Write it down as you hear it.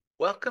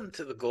Welcome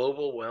to the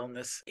Global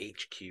Wellness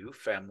HQ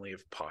family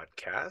of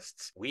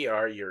podcasts. We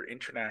are your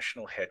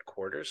international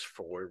headquarters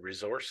for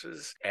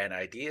resources and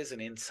ideas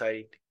and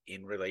insight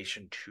in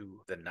relation to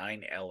the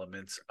 9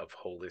 elements of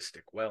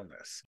holistic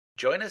wellness.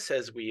 Join us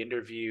as we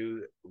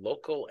interview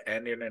local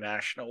and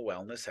international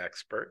wellness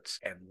experts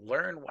and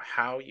learn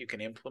how you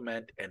can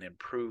implement and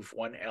improve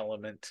one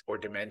element or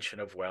dimension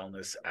of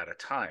wellness at a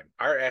time.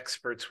 Our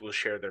experts will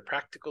share their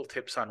practical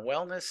tips on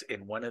wellness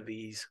in one of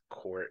these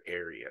core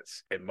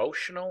areas: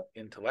 emotional,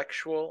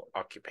 intellectual,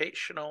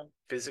 occupational,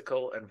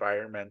 physical,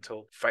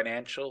 environmental,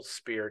 financial,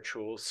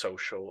 spiritual,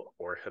 social,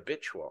 or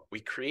habitual. We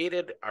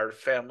created our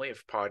family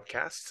of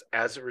podcasts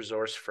as a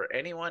resource for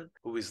anyone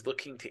who is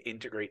looking to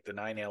integrate the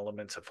 9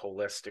 elements of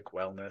holistic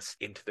wellness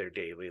into their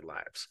daily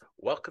lives.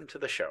 Welcome to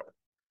the show.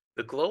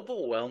 The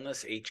Global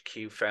Wellness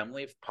HQ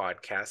family of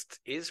podcasts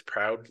is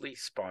proudly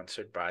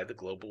sponsored by the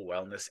Global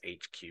Wellness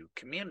HQ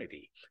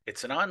community.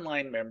 It's an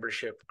online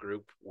membership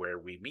group where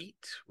we meet,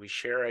 we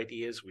share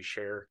ideas, we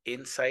share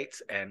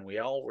insights, and we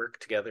all work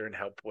together and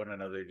help one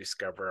another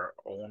discover our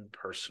own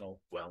personal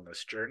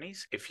wellness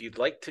journeys. If you'd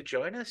like to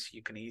join us,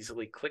 you can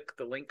easily click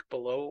the link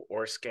below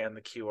or scan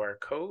the QR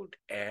code,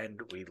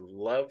 and we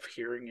love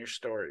hearing your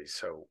stories,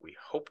 so we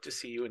hope to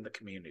see you in the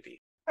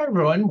community. Hi,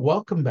 everyone.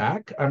 Welcome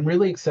back. I'm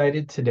really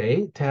excited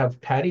today to have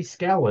Patti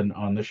Scallan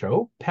on the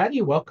show.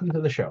 Patti, welcome to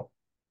the show.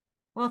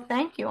 Well,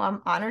 thank you.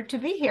 I'm honored to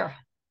be here.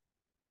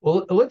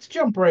 Well, let's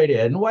jump right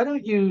in. Why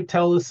don't you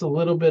tell us a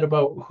little bit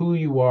about who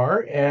you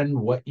are and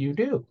what you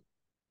do?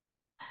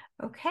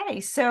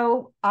 Okay,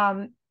 so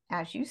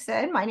as you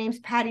said, my name's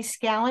Patti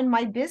Scallan.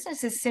 My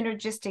business is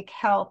Synergistic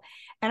Health,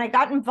 and I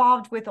got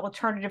involved with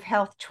alternative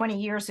health 20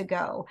 years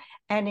ago,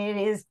 and it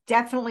is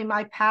definitely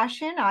my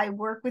passion. I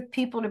work with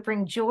people to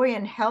bring joy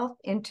and health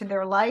into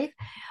their life.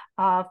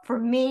 For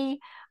me,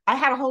 I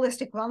had a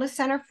holistic wellness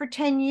center for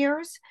 10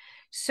 years,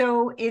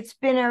 so it's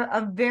been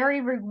a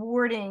very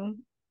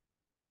rewarding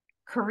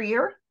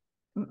career.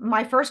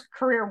 My first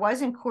career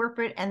was in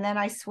corporate, and then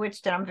I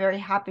switched, and I'm very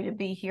happy to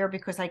be here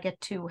because I get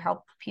to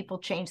help people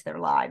change their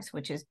lives,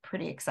 which is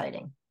pretty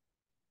exciting.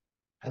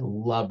 I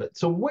love it.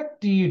 So,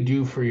 what do you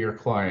do for your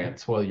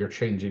clients while you're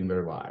changing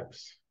their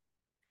lives?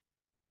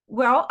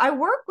 Well, I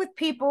work with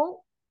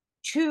people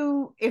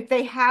if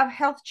they have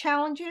health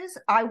challenges,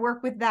 I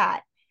work with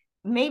that.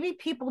 Maybe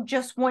people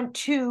just want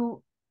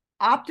to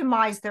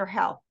optimize their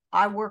health.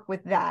 I work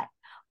with that.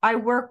 I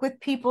work with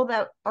people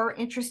that are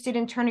interested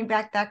in turning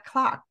back that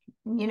clock,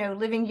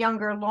 living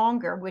younger,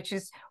 longer, which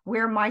is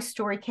where my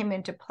story came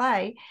into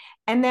play.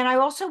 And then I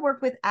also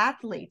work with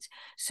athletes.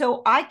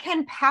 So I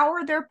can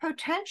power their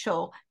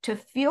potential to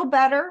feel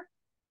better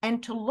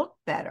and to look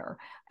better.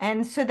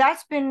 And so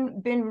that's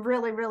been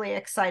really, really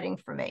exciting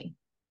for me.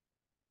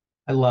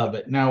 I love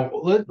it. Now,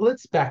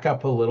 let's back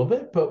up a little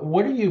bit, but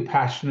what are you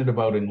passionate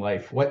about in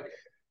life? What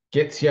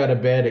gets you out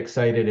of bed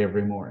excited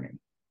every morning?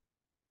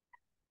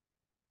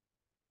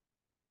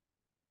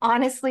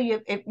 Honestly,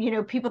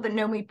 if people that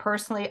know me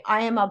personally,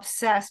 I am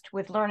obsessed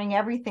with learning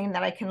everything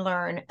that I can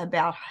learn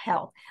about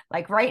health.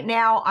 Like right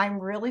now, I'm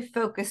really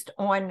focused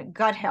on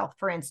gut health,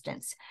 for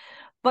instance.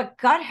 But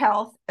gut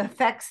health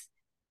affects,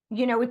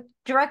 it's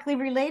directly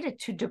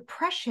related to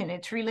depression,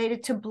 it's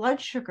related to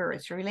blood sugar,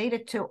 it's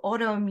related to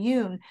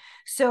autoimmune.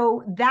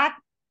 So that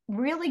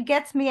really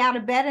gets me out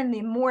of bed in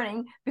the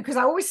morning, because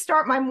I always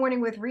start my morning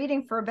with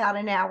reading for about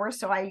an hour.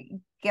 So I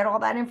get all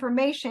that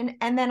information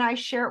and then I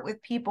share it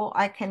with people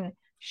I can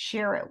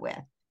share it with.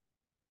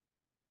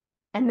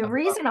 And the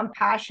reason I'm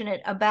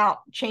passionate about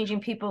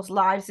changing people's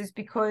lives is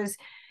because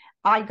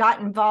I got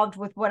involved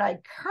with what I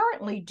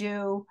currently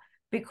do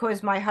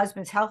because my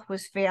husband's health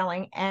was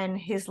failing and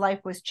his life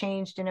was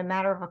changed in a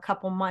matter of a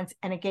couple months,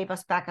 and it gave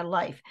us back a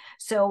life.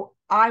 So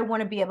I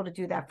want to be able to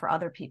do that for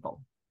other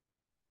people.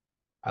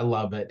 I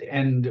love it.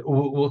 And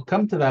we'll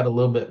come to that a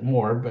little bit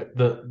more, but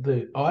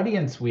the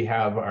audience we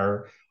have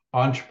are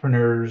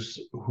entrepreneurs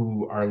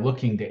who are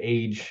looking to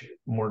age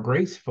more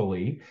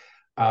gracefully.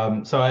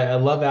 So I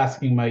love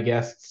asking my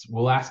guests.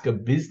 We'll ask a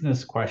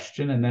business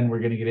question, and then we're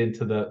going to get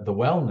into the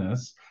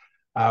wellness.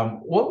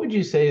 What would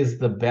you say is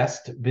the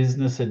best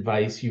business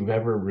advice you've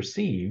ever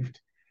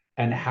received,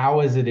 and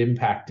how has it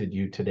impacted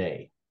you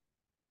today?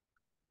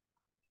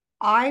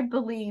 I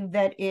believe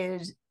that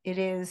it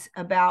is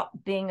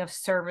about being of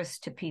service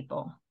to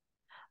people.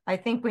 I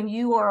think when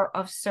you are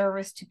of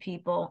service to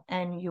people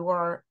and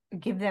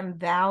give them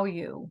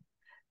value,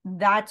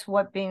 that's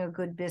what being a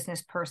good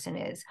business person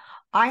is.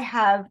 I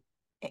have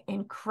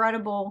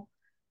incredible,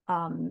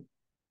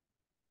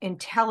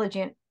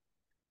 intelligent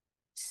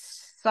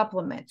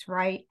supplements,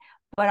 right?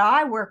 But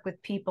I work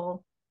with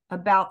people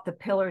about the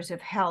pillars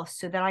of health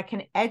so that I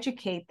can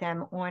educate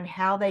them on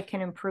how they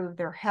can improve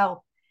their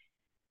health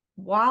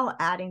while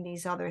adding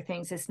these other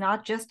things. It's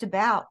not just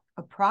about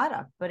a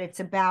product, but it's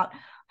about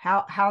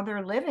how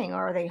they're living.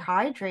 Are they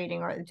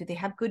hydrating? Or do they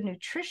have good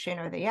nutrition?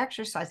 Are they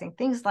exercising?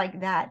 Things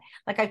like that.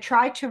 Like I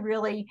try to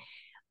really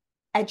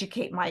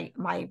educate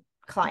my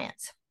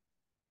clients.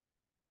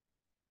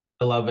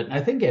 I love it. I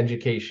think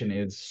education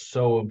is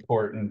so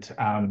important.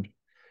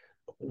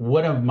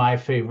 one of my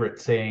favorite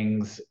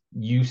sayings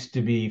used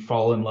to be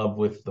fall in love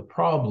with the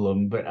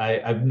problem, but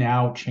I've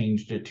now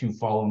changed it to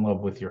fall in love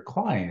with your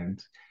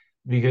client,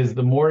 because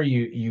the more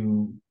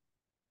you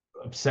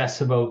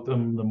obsess about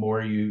them, the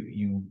more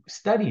you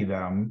study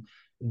them,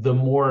 the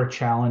more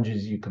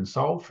challenges you can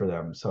solve for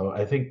them. So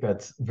I think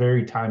that's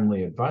very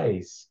timely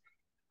advice.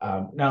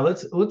 Now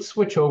let's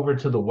switch over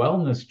to the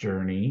wellness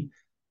journey.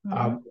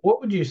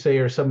 What would you say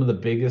are some of the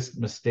biggest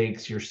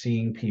mistakes you're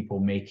seeing people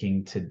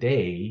making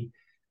today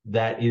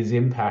that is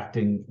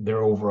impacting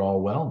their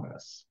overall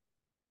wellness?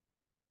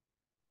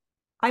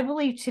 I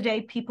believe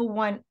today people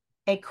want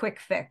a quick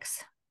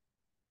fix,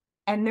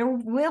 and they're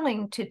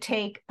willing to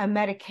take a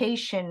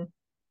medication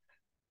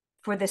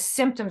for the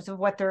symptoms of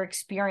what they're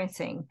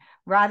experiencing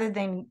rather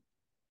than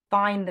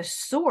find the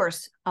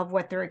source of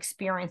what they're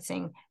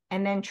experiencing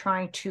and then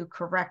trying to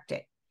correct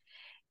it.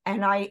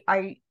 And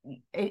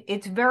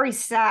it's very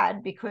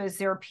sad, because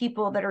there are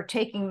people that are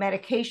taking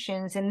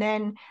medications, and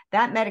then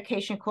that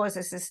medication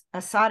causes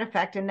a side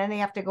effect, and then they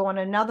have to go on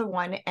another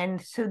one. And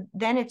so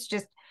then it's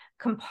just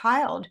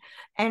compiled.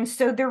 And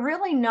so they're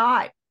really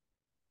not,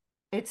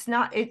 it's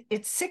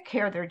sick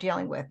care they're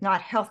dealing with,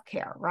 not health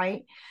care,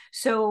 right?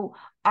 So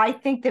I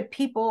think that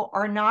people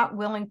are not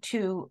willing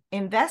to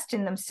invest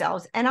in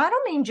themselves. And I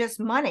don't mean just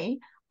money,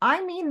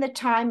 I mean the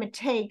time it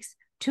takes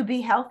to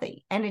be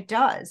healthy. And it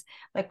does.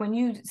 Like when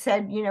you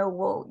said,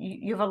 well,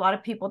 you have a lot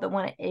of people that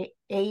want to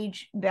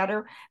age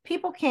better.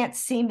 People can't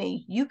see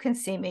me. You can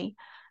see me.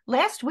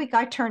 Last week,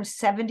 I turned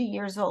 70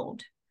 years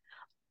old.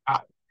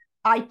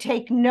 I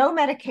take no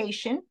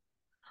medication.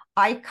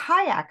 I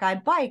kayak, I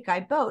bike, I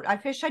boat, I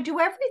fish, I do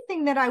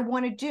everything that I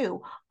want to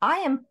do. I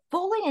am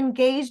fully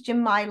engaged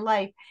in my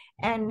life.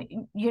 And,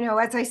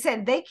 as I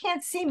said, they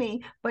can't see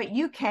me, but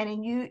you can.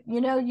 And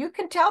you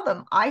can tell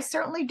them I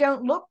certainly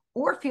don't look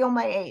or feel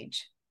my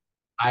age.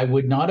 I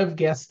would not have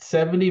guessed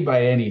 70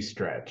 by any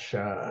stretch.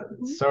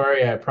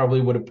 Sorry, I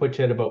probably would have put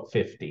you at about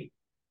 50.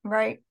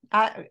 Right.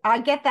 I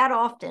get that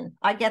often.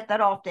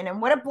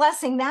 And what a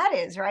blessing that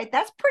is, right?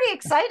 That's pretty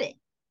exciting.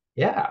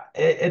 Yeah.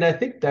 And I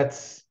think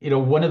that's,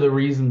 one of the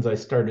reasons I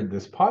started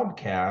this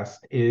podcast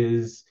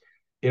is,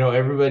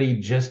 everybody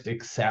just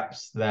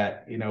accepts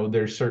that,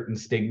 there's certain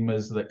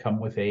stigmas that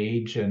come with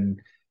age.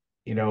 And,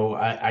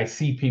 I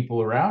see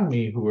people around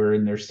me who are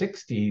in their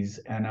 60s,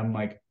 and I'm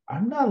like,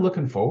 I'm not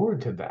looking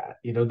forward to that.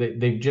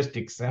 They've just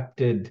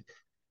accepted,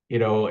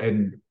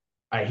 and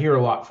I hear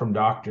a lot from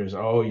doctors,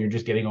 oh, you're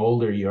just getting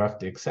older, you have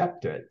to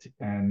accept it.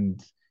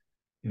 And,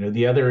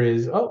 the other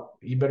is, oh,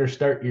 you better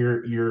start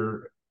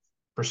your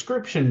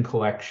prescription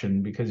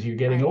collection because you're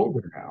getting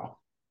older now.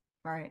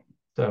 Right.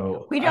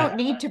 So we don't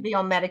need to be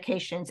on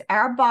medications.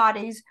 Our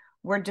bodies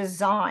were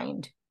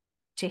designed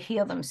to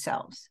heal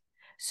themselves.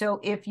 So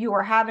if you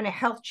are having a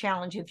health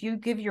challenge, if you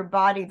give your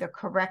body the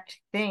correct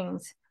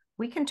things,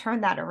 we can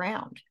turn that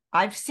around.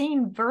 I've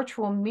seen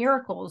virtual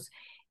miracles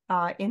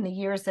in the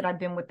years that I've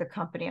been with the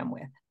company I'm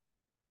with.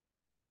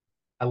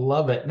 I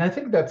love it. And I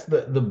think that's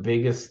the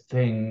biggest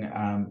thing.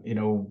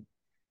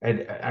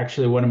 And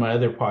actually one of my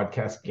other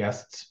podcast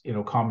guests,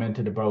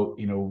 commented about,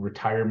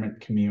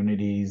 retirement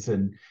communities,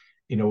 and,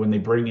 when they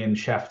bring in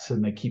chefs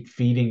and they keep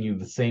feeding you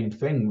the same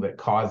thing that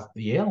caused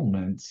the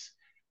ailments,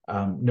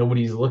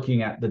 nobody's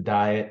looking at the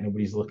diet,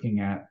 nobody's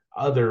looking at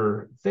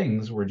other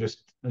things. We're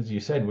just, as you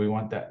said, we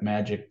want that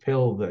magic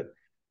pill that,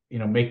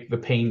 make the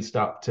pain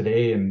stop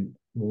today and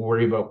we'll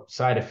worry about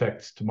side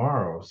effects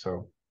tomorrow.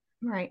 So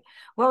right.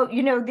 Well,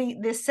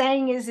 the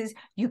saying is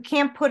you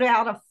can't put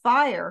out a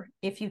fire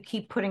if you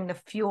keep putting the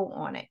fuel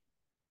on it.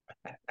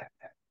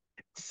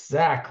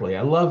 Exactly.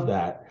 I love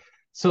that.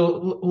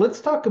 So let's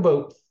talk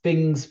about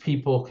things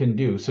people can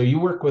do. So you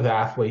work with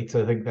athletes.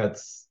 I think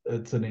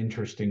it's an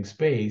interesting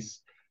space.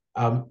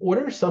 What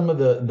are some of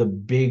the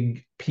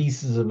big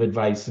pieces of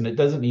advice? And it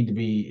doesn't need to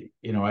be,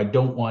 I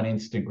don't want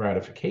instant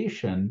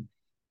gratification,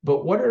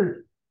 but what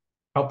are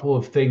a couple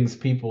of things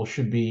people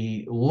should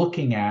be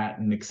looking at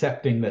and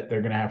accepting that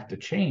they're going to have to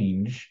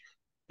change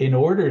in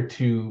order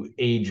to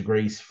age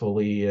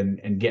gracefully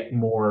and get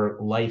more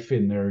life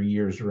in their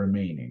years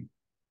remaining?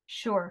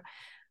 Sure.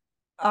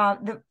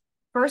 The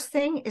first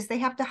thing is they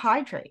have to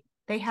hydrate.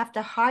 They have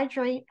to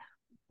hydrate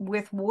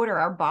with water.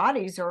 Our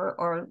bodies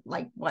are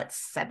like, what,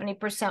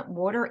 70%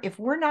 water. If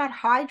we're not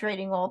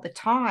hydrating all the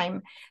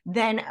time,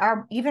 then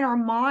even our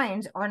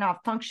minds are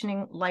not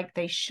functioning like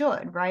they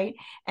should, right?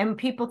 And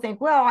people think,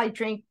 well, I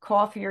drink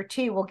coffee or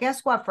tea. Well,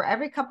 guess what? For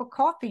every cup of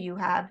coffee you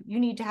have, you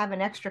need to have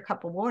an extra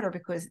cup of water,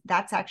 because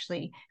that's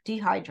actually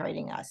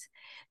dehydrating us.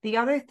 The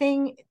other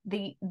thing,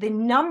 the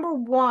number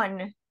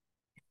one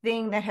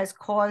thing that has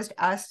caused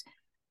us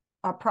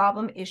a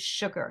problem is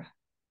sugar.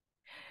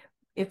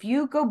 If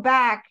you go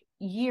back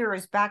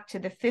to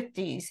the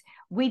 50s,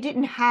 we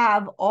didn't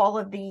have all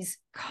of these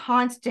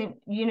constant,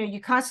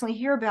 you constantly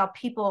hear about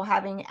people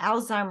having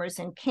Alzheimer's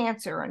and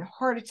cancer and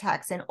heart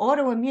attacks and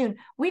autoimmune.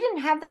 We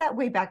didn't have that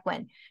way back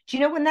when. Do you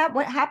know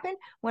what happened?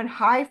 When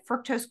high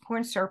fructose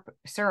corn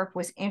syrup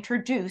was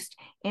introduced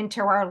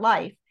into our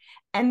life.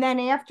 And then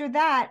after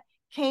that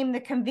came the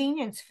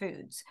convenience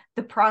foods,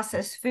 the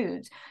processed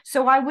foods.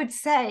 So I would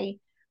say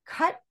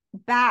cut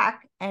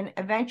back and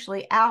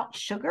eventually out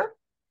sugar,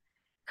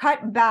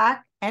 cut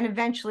back and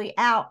eventually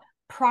out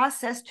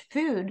processed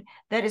food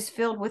that is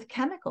filled with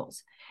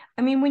chemicals.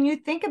 I mean, when you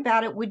think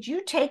about it, would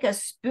you take a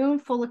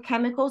spoonful of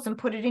chemicals and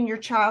put it in your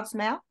child's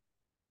mouth?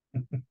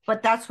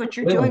 But that's what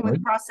you're doing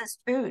with processed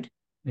food.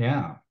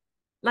 Yeah.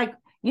 Like,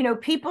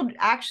 people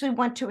actually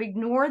want to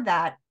ignore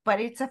that,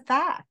 but it's a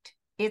fact.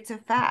 It's a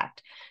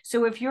fact.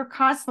 So if you're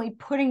constantly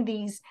putting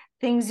these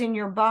things in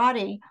your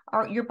body,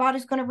 your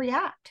body's going to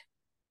react.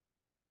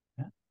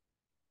 Yeah.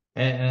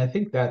 And I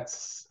think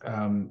that's,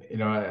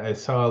 I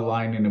saw a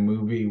line in a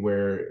movie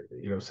where,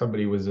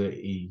 somebody was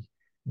a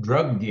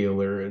drug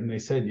dealer and they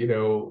said,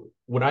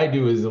 what I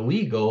do is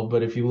illegal,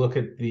 but if you look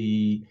at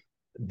the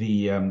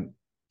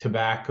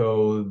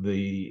tobacco,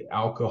 the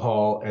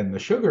alcohol, and the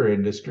sugar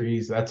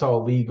industries, that's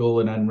all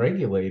legal and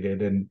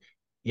unregulated. And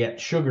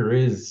yet sugar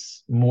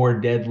is more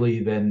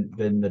deadly than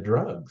the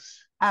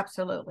drugs.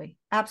 Absolutely.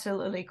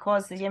 Absolutely.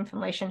 Cause the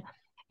inflammation.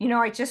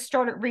 I just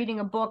started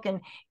reading a book,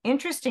 and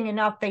interesting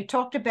enough, they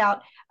talked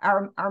about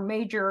our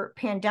major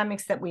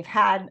pandemics that we've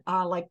had,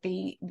 like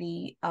the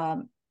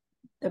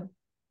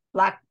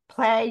Black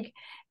Plague,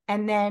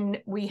 and then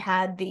we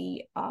had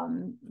the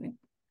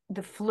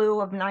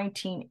flu of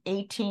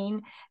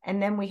 1918,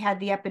 and then we had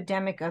the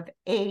epidemic of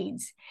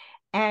AIDS.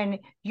 And,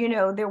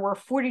 there were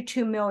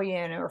 42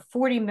 million or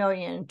 40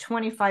 million,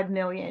 25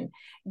 million.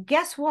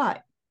 Guess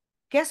what?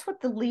 Guess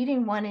what the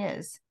leading one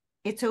is?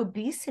 It's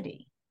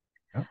obesity.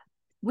 Yeah.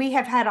 We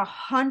have had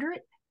 100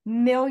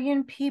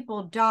 million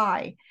people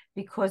die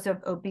because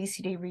of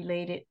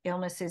obesity-related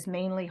illnesses,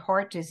 mainly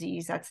heart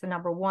disease. That's the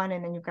number one.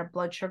 And then you've got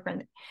blood sugar.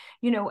 And,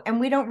 and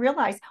we don't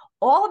realize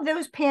all of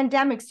those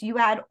pandemics, you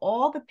add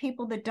all the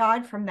people that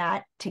died from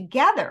that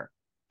together,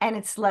 and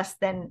it's less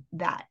than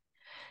that.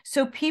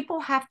 So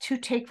people have to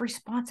take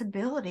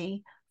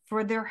responsibility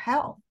for their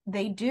health.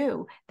 They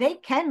do. They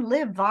can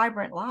live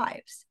vibrant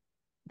lives.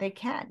 They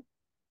can.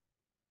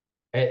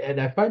 And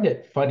I find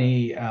it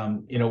funny,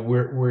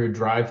 we're a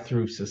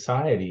drive-through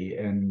society,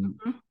 and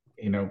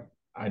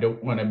I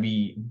don't want to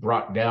be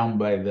brought down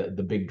by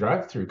the big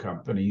drive-through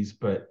companies,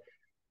 but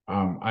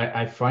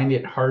I find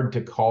it hard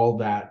to call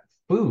that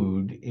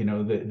food.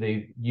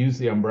 They use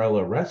the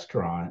umbrella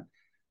restaurant.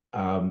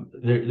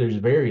 There's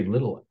very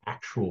little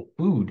actual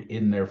food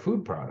in their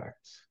food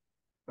products.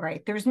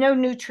 Right. There's no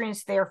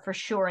nutrients there for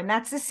sure. And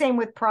that's the same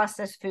with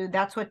processed food.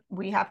 That's what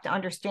we have to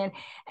understand.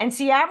 And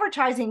see,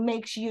 advertising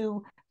makes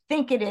you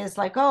think it is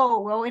like,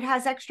 oh, well, it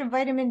has extra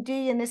vitamin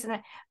D and this and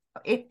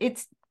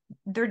that.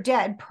 They're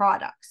dead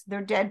products.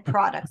 They're dead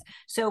products.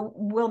 So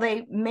will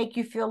they make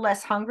you feel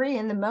less hungry?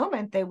 In the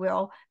moment they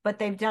will, but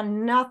they've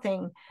done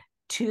nothing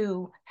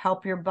to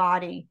help your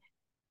body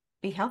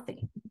be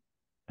healthy.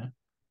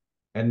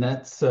 And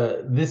that's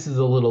this is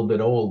a little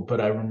bit old,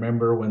 but I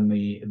remember when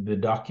the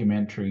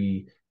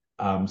documentary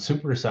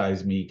Super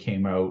Size Me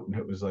came out, and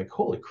it was like,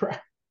 holy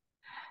crap.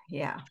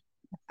 Yeah,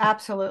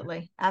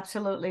 absolutely.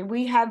 Absolutely.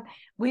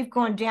 We've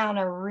gone down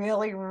a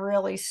really,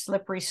 really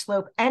slippery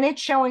slope, and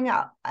it's showing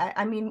up.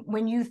 I mean,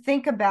 when you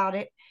think about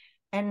it,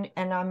 and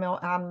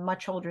I'm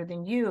much older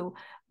than you,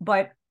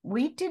 but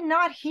we did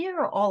not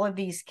hear all of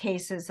these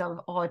cases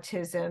of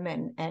autism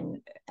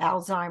and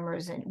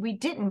Alzheimer's, and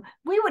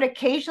we would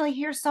occasionally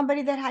hear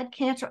somebody that had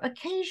cancer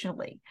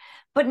occasionally,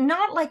 but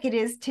not like it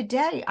is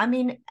today. I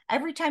mean,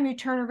 every time you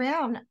turn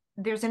around,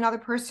 there's another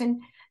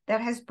person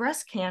that has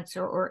breast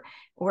cancer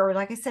or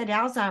like I said,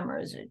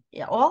 Alzheimer's,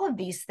 all of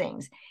these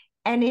things.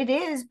 And it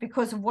is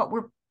because of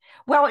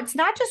it's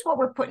not just what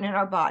we're putting in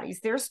our bodies.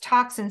 There's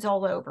toxins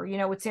all over.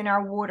 It's in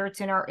our water, it's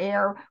in our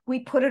air. We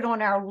put it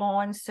on our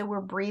lawns, so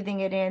we're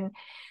breathing it in.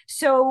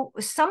 So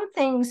some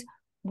things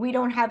we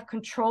don't have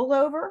control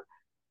over,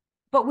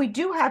 but we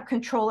do have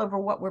control over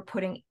what we're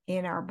putting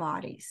in our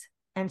bodies.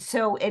 And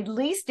so at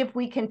least if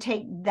we can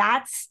take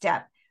that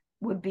step,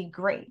 would be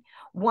great.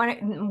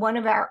 One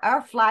of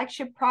our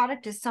flagship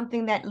product is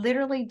something that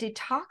literally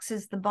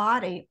detoxes the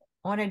body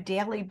on a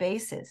daily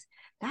basis.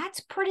 That's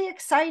pretty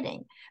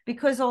exciting,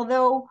 because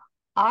although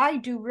I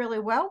do really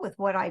well with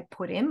what I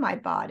put in my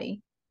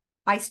body,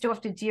 I still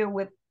have to deal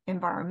with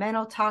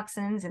environmental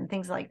toxins and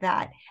things like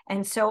that.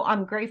 And so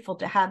I'm grateful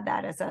to have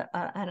that as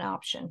an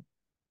option.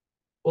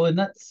 Well, and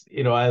that's,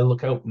 I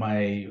look out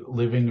my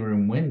living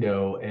room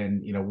window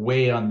and,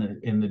 way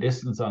in the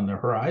distance on the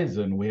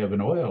horizon, we have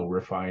an oil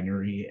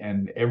refinery.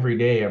 And every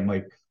day I'm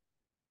like,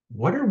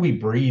 what are we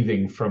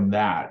breathing from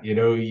that?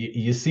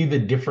 You see the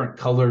different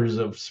colors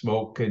of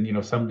smoke,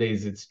 and, some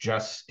days it's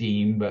just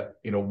steam, but,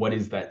 what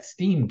is that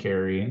steam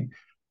carrying?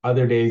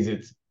 Other days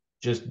it's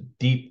just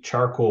deep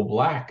charcoal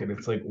black. And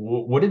it's like,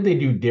 what did they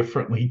do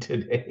differently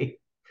today?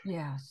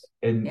 Yes.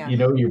 And, yes.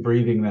 You're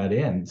breathing that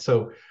in.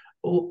 So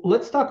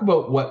let's talk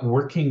about what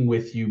working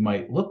with you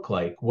might look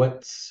like.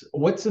 What's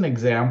an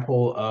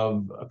example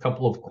of a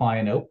couple of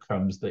client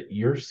outcomes that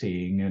you're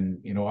seeing?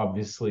 And,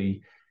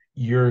 obviously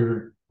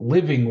you're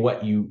living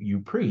what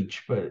you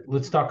preach, but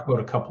let's talk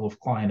about a couple of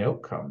client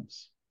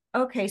outcomes.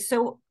 Okay.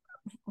 So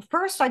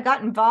first I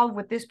got involved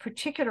with this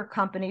particular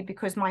company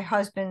because my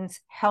husband's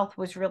health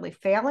was really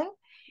failing.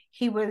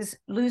 He was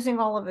losing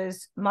all of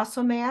his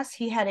muscle mass.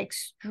 He had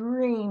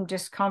extreme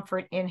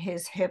discomfort in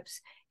his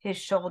hips, his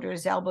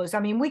shoulders, elbows. I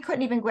mean, we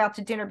couldn't even go out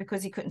to dinner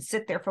because he couldn't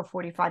sit there for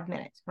 45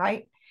 minutes,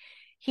 right?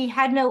 He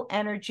had no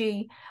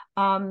energy.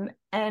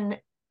 And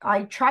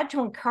I tried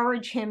to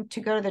encourage him to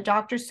go to the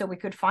doctor so we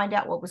could find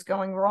out what was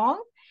going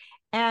wrong.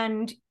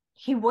 And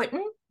he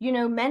wouldn't. You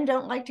know, men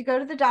don't like to go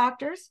to the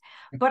doctors.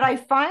 But I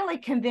finally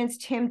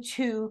convinced him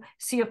to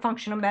see a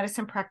functional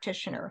medicine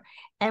practitioner.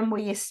 And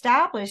we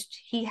established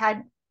he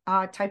had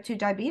type 2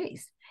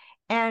 diabetes.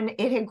 And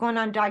it had gone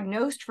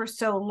undiagnosed for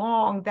so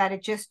long that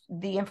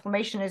the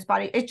inflammation in his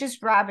body, it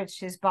just ravaged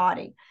his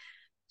body.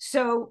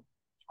 So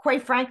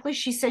quite frankly,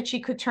 she said she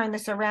could turn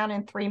this around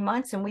in 3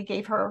 months, and we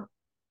gave her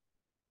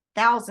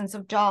thousands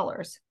of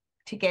dollars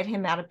to get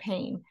him out of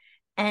pain,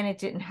 and it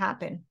didn't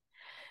happen.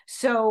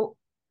 So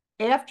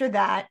after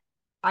that,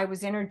 I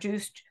was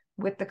introduced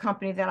with the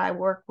company that I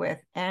work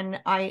with, and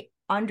I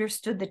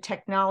understood the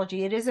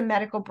technology. It is a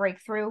medical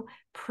breakthrough,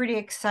 pretty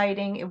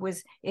exciting.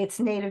 It's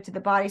native to the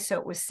body, so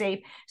it was safe.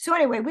 So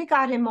anyway, we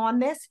got him on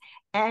this,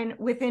 and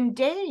within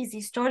days,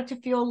 he started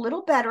to feel a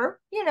little better,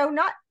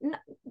 not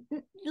a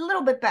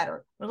little bit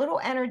better, a little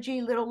energy,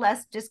 a little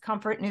less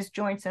discomfort in his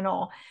joints and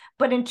all.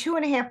 But in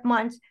 2.5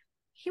 months,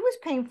 he was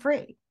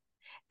pain-free.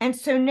 And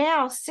so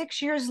now,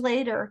 6 years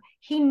later,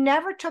 he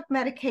never took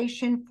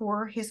medication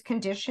for his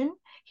condition.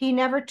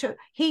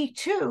 He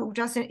too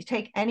doesn't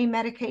take any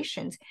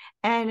medications.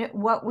 And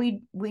what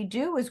we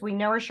do is we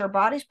nourish our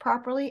bodies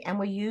properly, and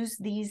we use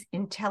these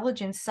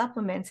intelligent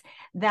supplements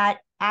that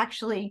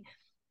actually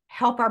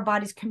help our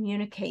bodies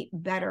communicate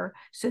better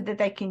so that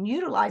they can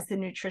utilize the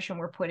nutrition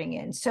we're putting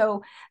in.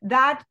 So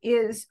that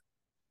is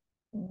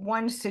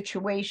one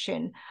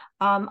situation.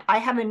 I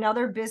have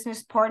another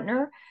business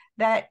partner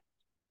that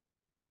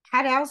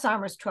had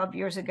Alzheimer's 12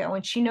 years ago,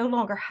 and she no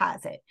longer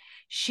has it.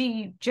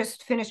 She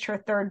just finished her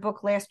 3rd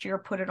book last year,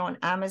 put it on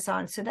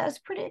Amazon. So that's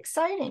pretty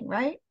exciting,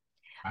 right?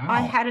 Wow.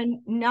 I had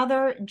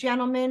another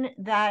gentleman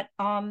that,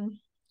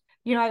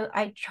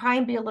 I try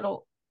and be a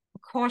little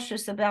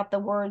cautious about the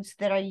words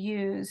that I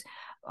use.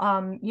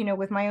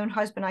 With my own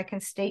husband, I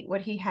can state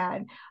what he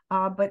had.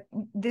 But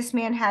this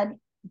man had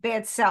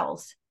bad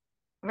cells,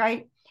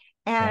 right?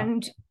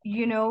 And,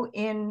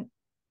 in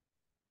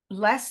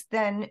less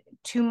than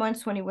 2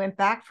 months, when he went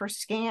back for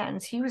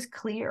scans, he was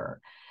clear.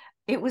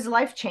 It was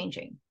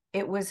life-changing.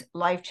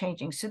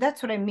 So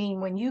that's what I mean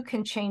when you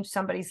can change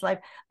somebody's life.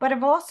 But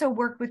I've also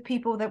worked with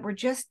people that were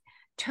just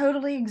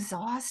totally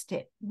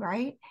exhausted,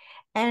 right?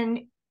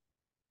 And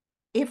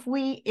if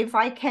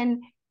I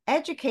can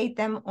educate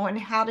them on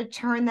how to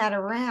turn that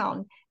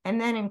around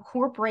and then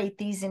incorporate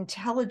these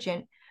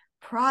intelligent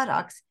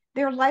products,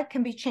 their life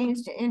can be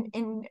changed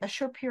in a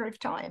short period of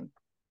time.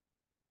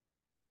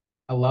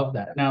 I love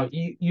that. Now,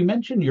 you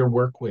mentioned your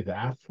work with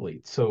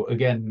athletes. So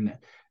again,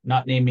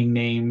 not naming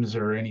names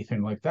or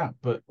anything like that,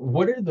 but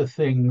what are the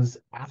things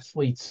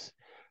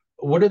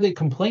what are they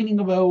complaining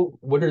about?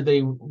 What are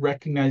they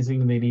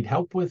recognizing they need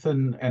help with?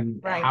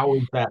 And Right. how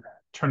is that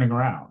turning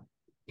around?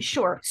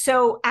 Sure.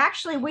 So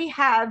actually, we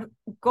have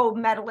gold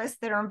medalists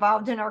that are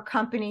involved in our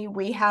company.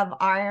 We have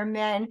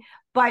Ironmen,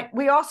 but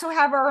we also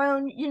have our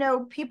own,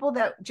 people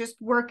that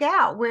just work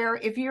out, where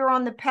if you're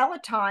on the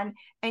Peloton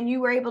and you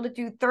were able to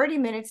do 30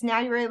 minutes, now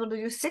you're able to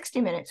do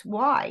 60 minutes.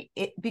 Why?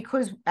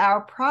 Because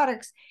our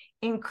products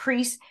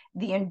increase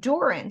the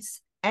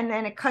endurance, and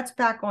then it cuts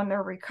back on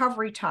their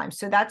recovery time.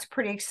 So that's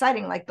pretty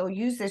exciting. Like, they'll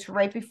use this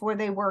right before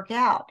they work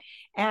out.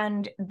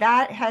 And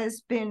that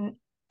has been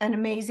an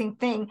amazing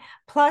thing.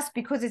 Plus,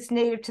 because it's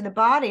native to the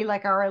body,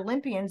 like our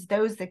Olympians,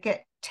 those that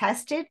get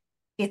tested,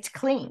 it's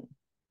clean,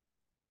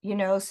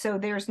 so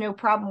there's no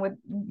problem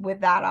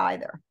with that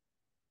either.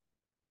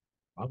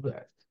 Love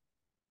that.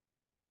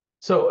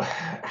 So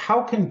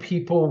how can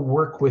people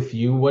work with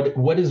you?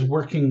 What is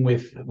working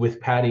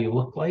with Patti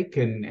look like,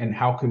 and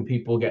how can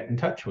people get in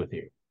touch with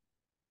you?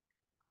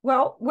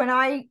 Well, when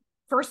I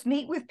first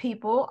meet with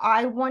people,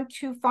 I want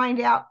to find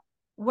out,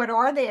 what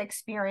are they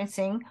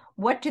experiencing?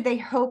 What do they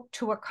hope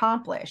to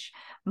accomplish?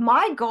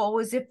 My goal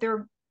is, if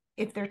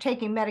they're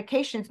taking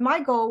medications, my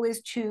goal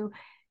is to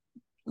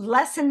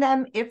lessen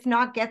them, if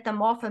not get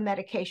them off of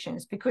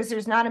medications, because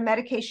there's not a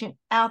medication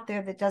out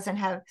there that doesn't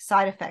have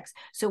side effects.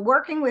 So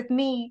working with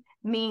me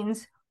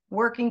means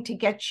working to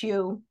get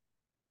you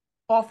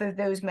off of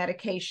those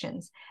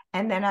medications.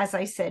 And then, as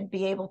I said,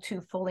 be able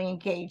to fully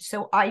engage.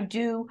 So I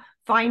do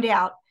find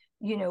out,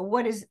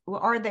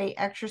 are they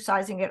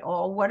exercising at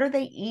all? What are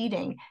they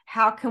eating?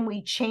 How can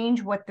we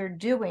change what they're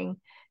doing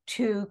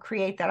to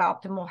create that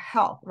optimal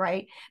health,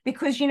 right?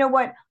 Because you know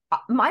what?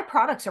 My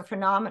products are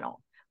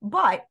phenomenal,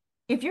 but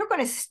if you're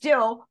going to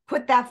still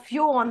put that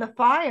fuel on the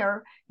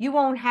fire, you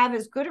won't have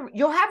as good,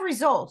 you'll have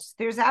results.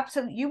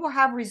 You will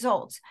have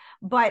results.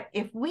 But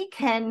if we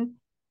can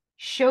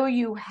show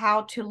you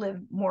how to live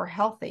more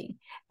healthy,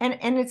 and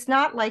it's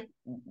not like,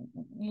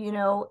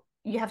 you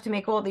have to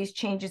make all these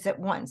changes at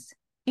once.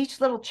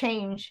 Each little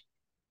change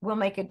will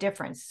make a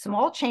difference.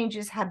 Small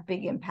changes have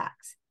big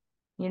impacts.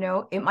 You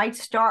know, it might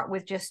start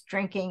with just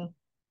drinking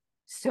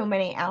so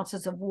many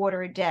ounces of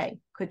water a day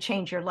could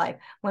change your life.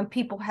 When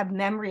people have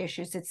memory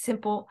issues, it's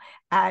simple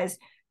as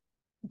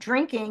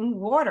drinking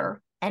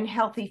water and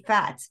healthy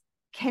fats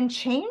can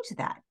change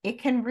that.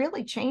 It can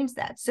really change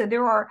that. So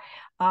there are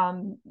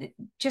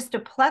just a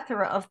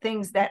plethora of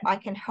things that I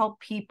can help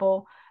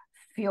people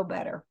feel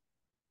better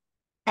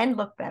and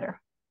look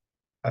better.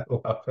 I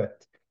love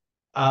it.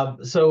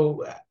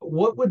 So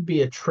what would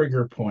be a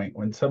trigger point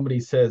when somebody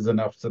says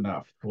enough's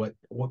enough? What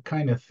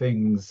kind of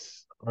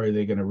things are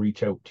they going to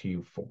reach out to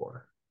you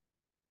for?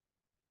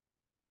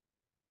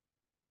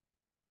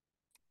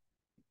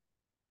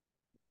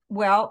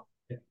 Well,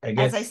 I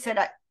as I guess,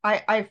 said,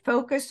 I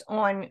focus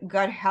on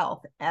gut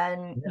health,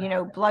 and you yeah.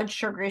 know, blood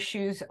sugar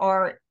issues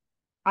are,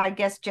 I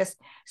guess, just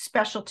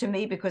special to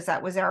me because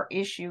that was our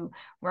issue,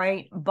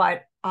 right?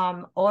 But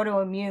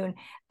autoimmune,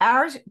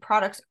 our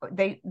products,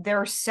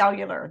 they're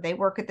cellular. They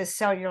work at the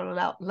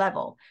cellular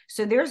level.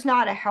 So there's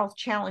not a health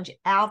challenge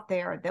out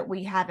there that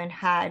we haven't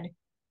had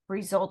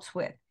results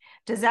with.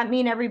 Does that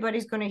mean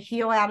everybody's going to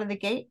heal out of the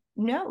gate?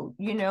 No,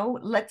 you know,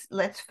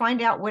 let's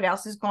find out what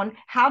else is going.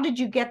 How did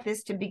you get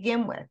this to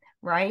begin with,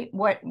 right?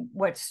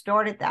 What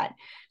started that?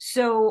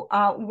 So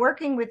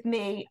working with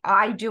me,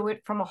 I do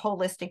it from a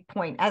holistic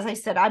point. As I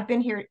said, I've been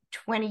here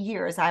 20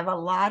 years. I have a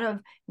lot of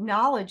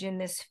knowledge in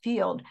this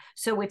field.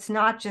 So it's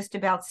not just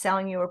about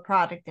selling you a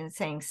product and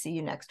saying, see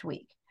you next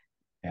week.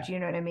 Yeah. Do you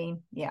know what I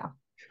mean? Yeah.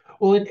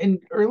 Well, and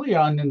early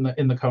on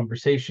in the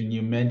conversation,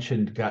 you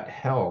mentioned gut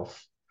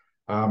health.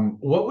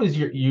 What was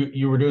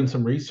you were doing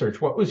some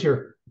research. What was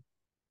your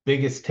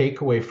biggest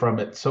takeaway from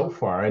it so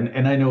far?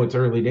 And I know it's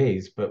early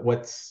days, but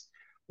what's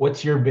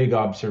your big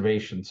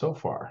observation so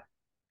far?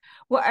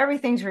 Well,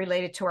 everything's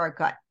related to our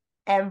gut.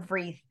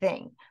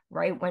 Everything,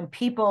 right? When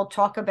people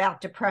talk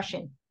about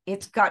depression,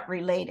 it's gut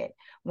related.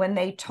 When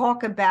they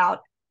talk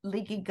about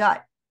leaky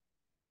gut,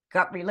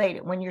 gut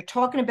related. When you're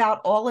talking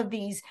about all of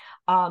these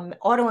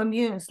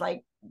autoimmunes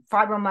like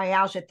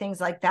fibromyalgia, things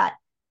like that,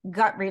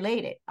 gut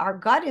related. Our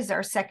gut is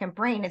our second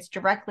brain. It's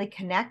directly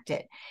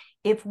connected.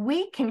 If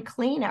we can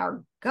clean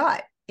our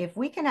gut, if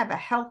we can have a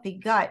healthy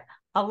gut,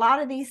 a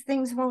lot of these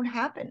things won't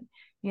happen.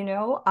 You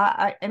know,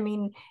 I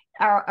mean,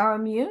 our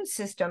immune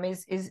system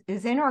is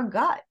in our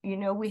gut. You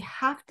know, we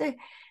have to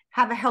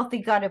have a healthy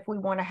gut if we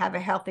want to have a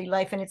healthy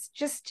life. And it's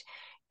just,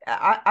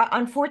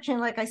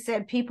 unfortunately, like I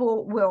said,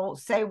 people will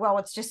say, well,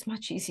 it's just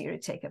much easier to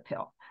take a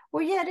pill.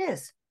 Well, yeah, it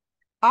is.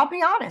 I'll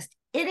be honest,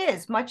 it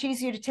is much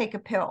easier to take a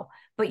pill,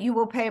 but you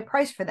will pay a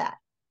price for that.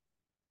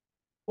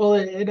 Well,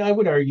 and I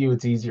would argue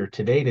it's easier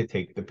today to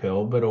take the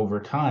pill, but over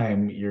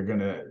time, you're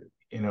gonna,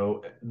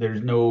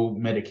 there's no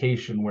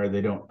medication where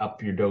they don't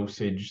up your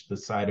dosage, the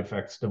side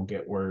effects don't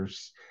get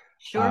worse.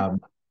 Sure.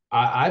 Um,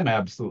 I'm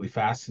absolutely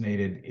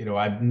fascinated.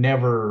 I've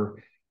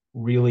never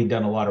really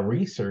done a lot of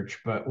research,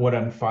 but what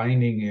I'm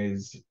finding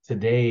is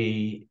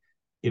today,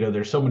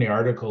 there's so many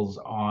articles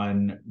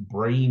on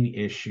brain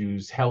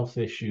issues, health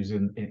issues,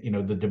 and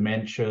the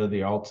dementia,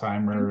 the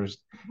Alzheimer's,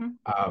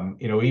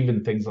 Mm-hmm.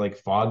 even things like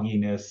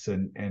fogginess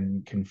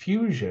and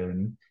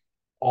confusion,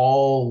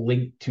 all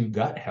linked to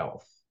gut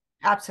health.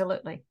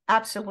 Absolutely.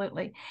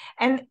 Absolutely.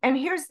 And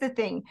here's the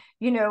thing,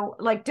 you know,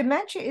 like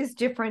dementia is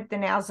different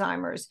than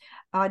Alzheimer's.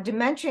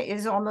 Dementia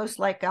is almost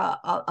like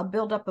a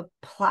buildup of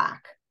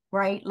plaque,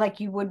 right?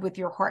 Like you would with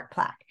your heart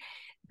plaque.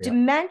 Yeah.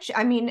 Dementia,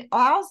 I mean,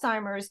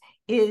 Alzheimer's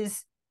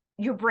is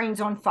your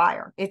brain's on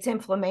fire. It's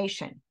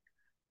inflammation.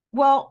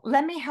 Well,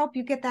 let me help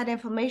you get that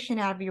inflammation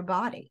out of your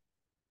body,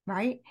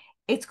 right?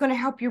 It's going to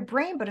help your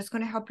brain, but it's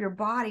going to help your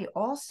body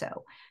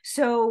also.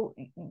 So,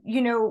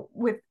 you know,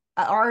 with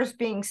ours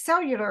being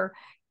cellular,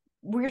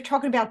 we're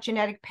talking about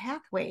genetic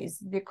pathways,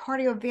 the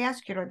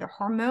cardiovascular, the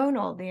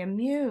hormonal, the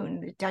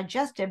immune, the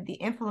digestive, the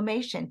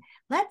inflammation.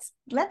 Let's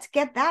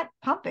get that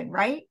pumping,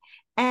 right?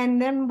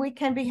 And then we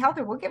can be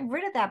healthy. We'll get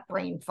rid of that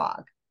brain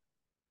fog.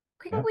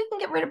 Yeah. We can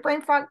get rid of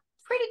brain fog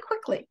pretty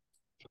quickly.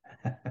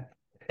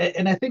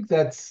 And I think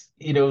that's,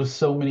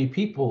 so many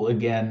people,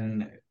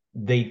 again,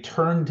 they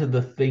turn to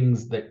the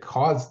things that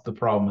caused the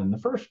problem in the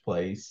first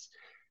place.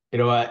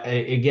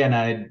 Again,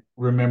 I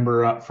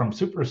remember from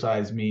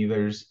Supersize Me,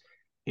 there's,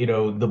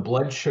 the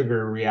blood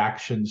sugar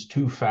reactions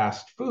to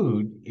fast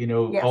food,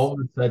 Yes, all of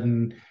a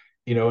sudden,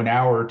 an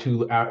hour or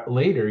two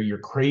later, you're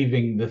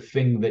craving the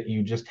thing that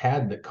you just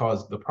had that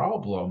caused the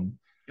problem.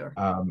 sure.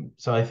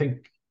 So I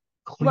think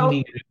Well,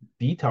 cleaning and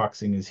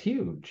detoxing is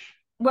huge.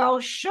 well,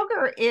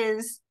 sugar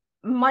is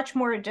much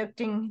more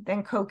addicting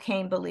than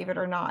cocaine, believe it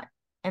or not.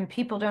 And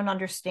people don't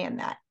understand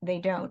that. They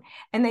don't.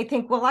 And they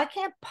think, well, I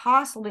can't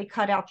possibly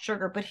cut out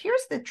sugar. But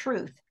here's the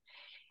truth.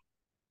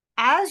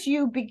 As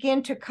you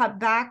begin to cut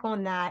back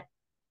on that,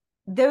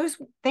 those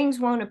things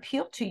won't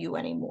appeal to you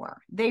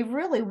anymore. They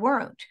really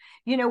won't.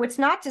 You know, it's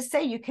not to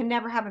say you can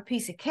never have a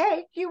piece of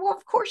cake.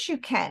 Of course you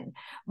can,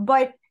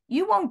 but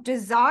you won't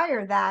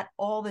desire that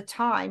all the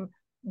time.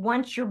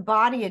 Once your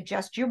body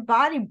adjusts, your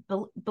body,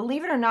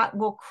 believe it or not,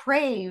 will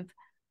crave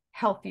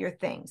healthier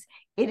things.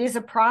 It is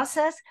a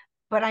process,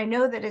 but I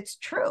know that it's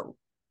true.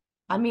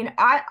 I mean,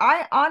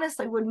 I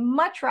honestly would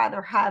much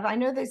rather have, I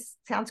know this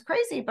sounds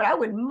crazy, but I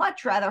would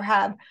much rather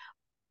have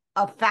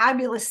a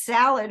fabulous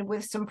salad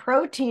with some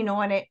protein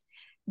on it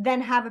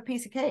than have a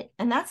piece of cake.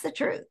 And that's the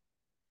truth.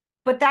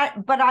 But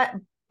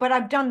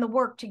I've done the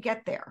work to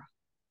get there.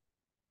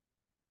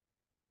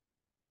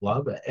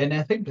 Love it. And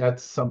I think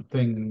that's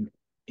something,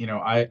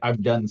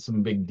 I've done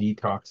some big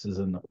detoxes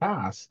in the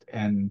past,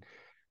 and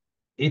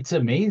it's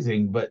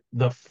amazing, but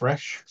the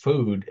fresh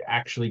food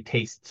actually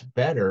tastes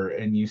better,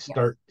 and you Yes.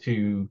 start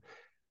to,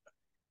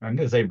 I'm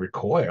gonna say,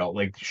 recoil.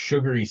 Like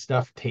sugary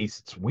stuff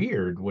tastes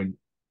weird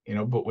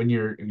but when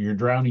you're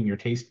drowning your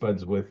taste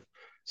buds with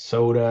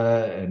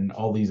soda and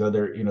all these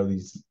other,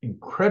 these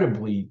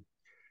incredibly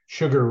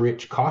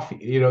sugar-rich coffee.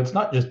 It's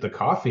not just the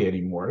coffee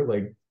anymore.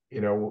 Like,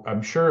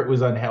 I'm sure it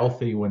was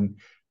unhealthy when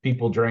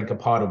people drank a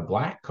pot of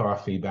black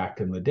coffee back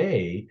in the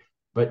day,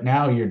 but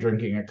now you're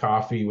drinking a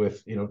coffee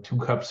with, 2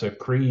 cups of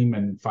cream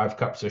and 5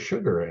 cups of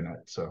sugar in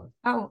it. So,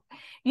 Oh,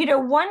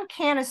 one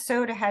can of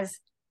soda has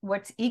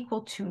what's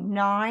equal to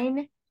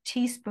 9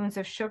 teaspoons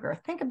of sugar.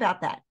 Think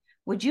about that.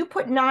 Would you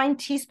put 9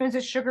 teaspoons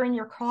of sugar in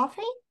your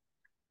coffee?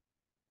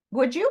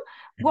 Would you?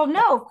 Well,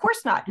 no, of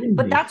course not.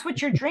 But that's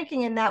what you're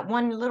drinking in that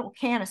one little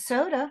can of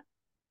soda.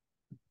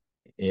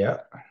 yeah.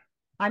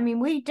 I mean,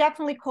 we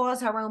definitely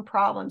cause our own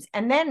problems.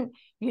 And then,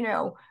 you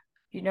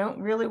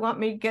don't really want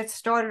me to get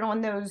started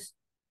on those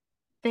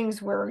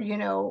things where,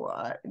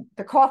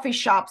 the coffee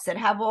shops that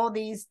have all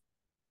these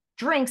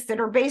drinks that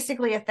are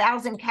basically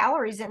 1,000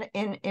 calories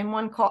in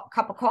one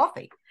cup of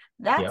coffee.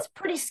 That's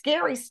pretty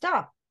scary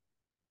stuff.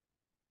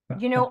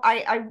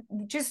 I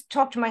just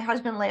talked to my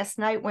husband last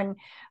night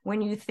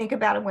when you think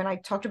about it, when I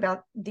talked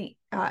about the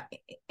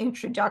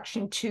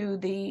introduction to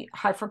the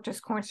high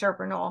fructose corn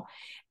syrup and all.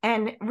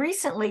 And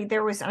recently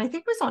there was, and I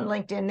think it was on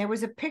LinkedIn, there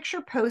was a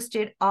picture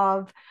posted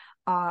of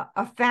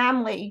a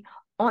family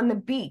on the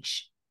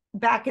beach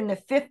back in the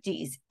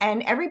 50s,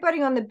 and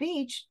everybody on the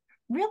beach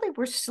really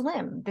were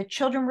slim. The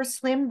children were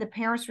slim, the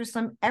parents were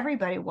slim,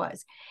 everybody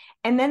was.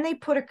 And then they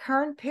put a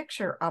current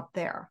picture up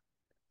there.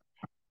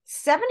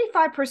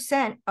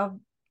 75% of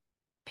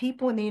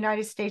people in the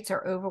United States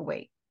are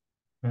overweight.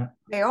 Yeah.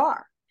 They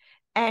are.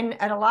 And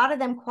a lot of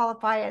them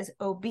qualify as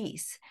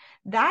obese.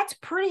 That's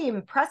pretty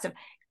impressive.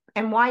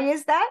 And why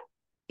is that?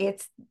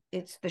 It's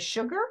the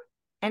sugar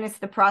and it's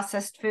the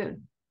processed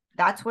food.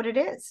 That's what it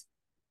is.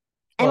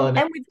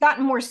 And we've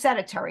gotten more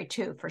sedentary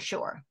too, for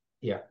sure.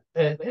 Yeah.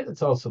 And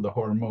it's also the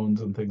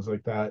hormones and things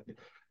like that.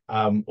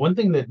 One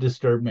thing that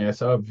disturbed me, I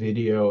saw a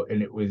video,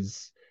 and it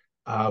was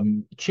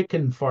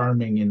chicken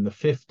farming in the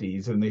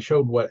 50s, and they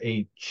showed what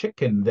a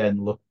chicken then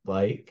looked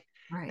like.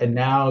 Right. And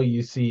now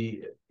you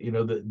see,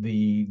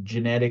 the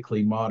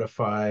genetically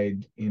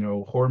modified,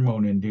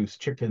 hormone-induced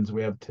chickens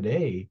we have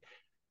today.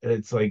 And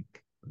it's like,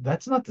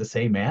 that's not the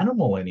same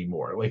animal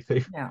anymore. Like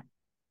Yeah.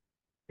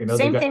 they've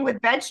Same got, thing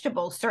with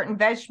vegetables, certain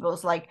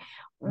vegetables, like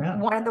yeah.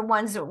 one of the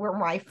ones that were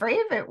my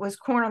favorite was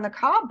corn on the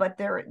cob, but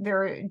they're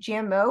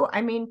GMO.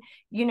 I mean,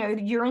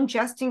 you're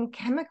ingesting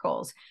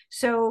chemicals.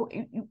 So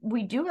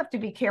we do have to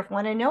be careful.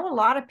 And I know a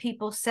lot of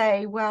people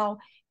say, well,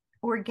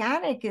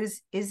 organic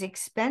is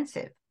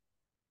expensive.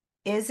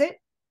 Is it?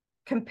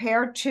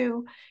 Compared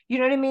to, you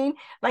know what I mean?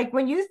 Like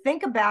when you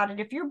think about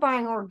it, if you're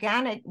buying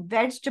organic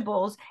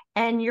vegetables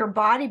and your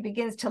body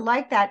begins to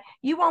like that,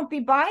 you won't be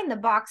buying the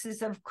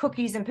boxes of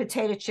cookies and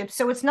potato chips.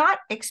 So it's not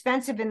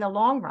expensive in the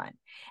long run.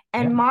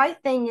 And my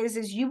thing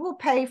is you will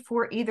pay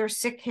for either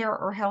sick care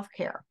or health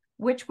care.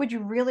 Which would you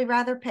really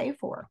rather pay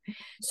for?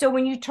 So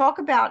when you talk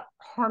about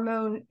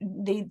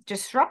the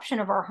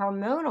disruption of our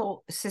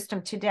hormonal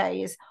system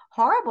today is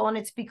horrible. And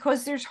it's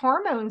because there's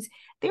hormones.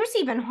 There's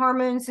even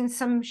hormones in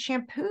some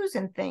shampoos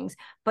and things,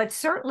 but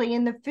certainly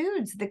in the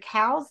foods, the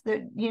cows,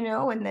 and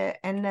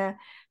the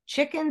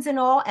chickens and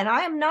all. And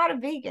I am not a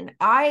vegan.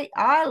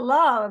 I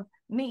love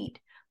meat,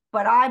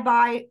 but I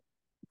buy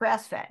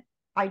grass fed.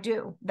 I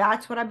do.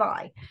 That's what I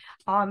buy.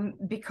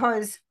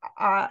 Because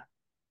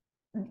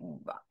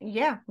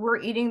we're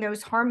eating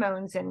those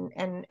hormones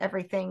and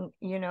everything.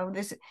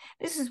 This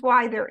is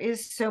why there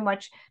is so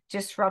much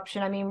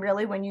disruption. I mean,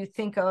 really, when you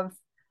think of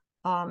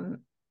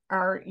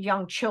our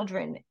young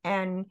children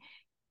and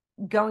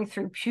going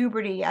through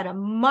puberty at a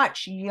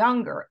much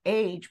younger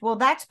age, well,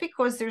 that's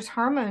because there's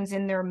hormones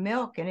in their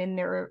milk and in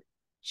their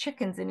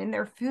chickens and in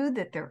their food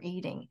that they're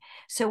eating.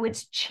 So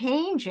it's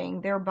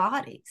changing their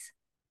bodies.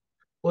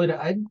 Well,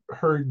 I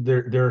heard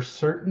there are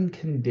certain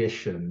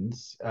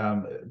conditions,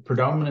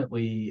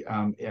 predominantly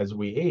as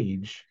we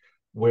age,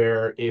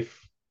 where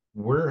if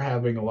we're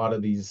having a lot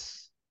of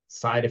these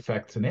side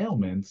effects and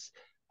ailments,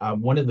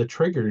 one of the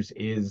triggers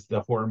is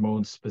the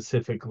hormones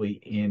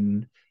specifically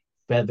in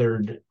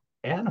feathered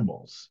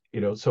animals.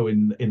 So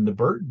in the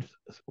bird,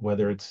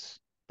 whether it's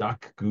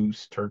duck,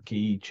 goose,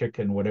 turkey,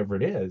 chicken, whatever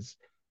it is,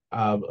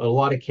 a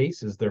lot of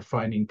cases they're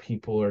finding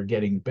people are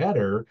getting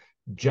better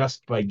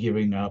just by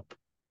giving up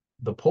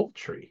the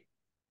poultry.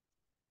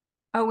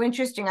 Oh,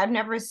 interesting. I've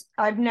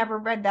never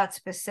read that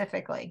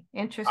specifically.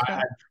 Interesting.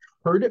 I've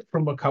heard it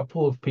from a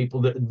couple of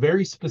people that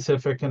very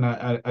specific, and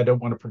I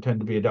don't want to pretend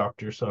to be a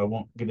doctor, so I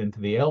won't get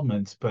into the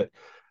ailments, but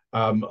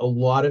a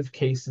lot of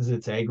cases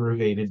it's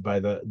aggravated by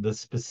the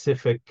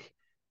specific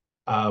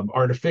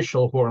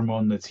artificial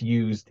hormone that's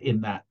used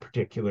in that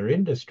particular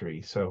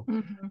industry. So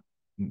Mhm.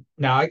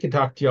 now I could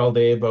talk to you all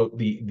day about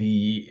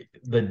the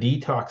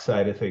detox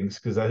side of things,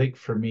 because I think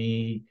for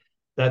me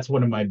that's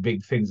one of my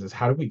big things is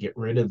how do we get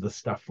rid of the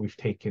stuff we've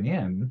taken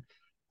in?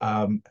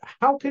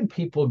 How can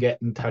people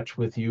get in touch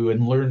with you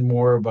and learn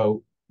more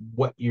about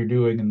what you're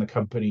doing in the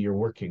company you're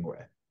working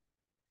with?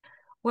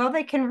 Well,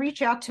 they can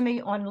reach out to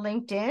me on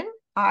LinkedIn.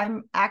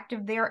 I'm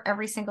active there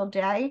every single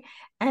day.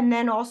 And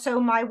then also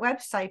my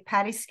website,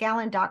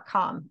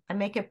 pattiscallan.com. I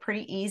make it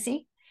pretty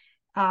easy.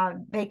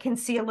 They can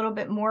see a little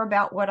bit more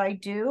about what I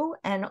do,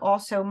 and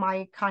also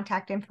my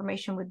contact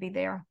information would be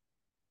there.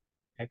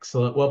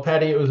 Excellent. Well,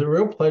 Patty, it was a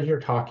real pleasure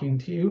talking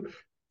to you.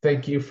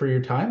 Thank you for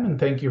your time and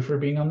thank you for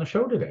being on the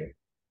show today.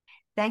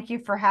 Thank you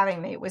for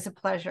having me. It was a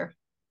pleasure.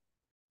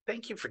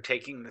 Thank you for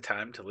taking the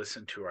time to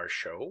listen to our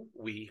show.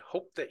 We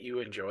hope that you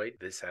enjoyed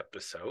this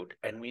episode,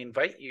 and we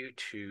invite you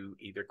to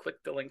either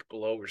click the link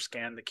below or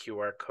scan the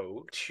QR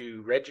code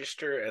to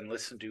register and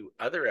listen to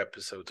other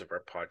episodes of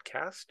our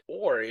podcast.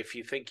 Or if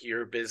you think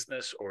your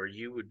business or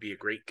you would be a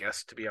great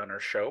guest to be on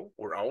our show,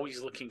 we're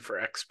always looking for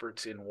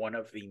experts in one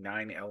of the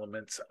 9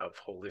 elements of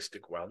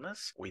holistic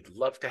wellness. We'd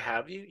love to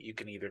have you. You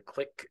can either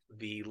click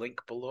the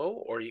link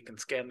below or you can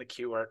scan the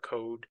QR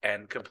code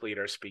and complete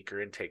our speaker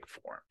intake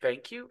form.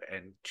 Thank you,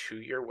 and to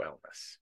your wellness.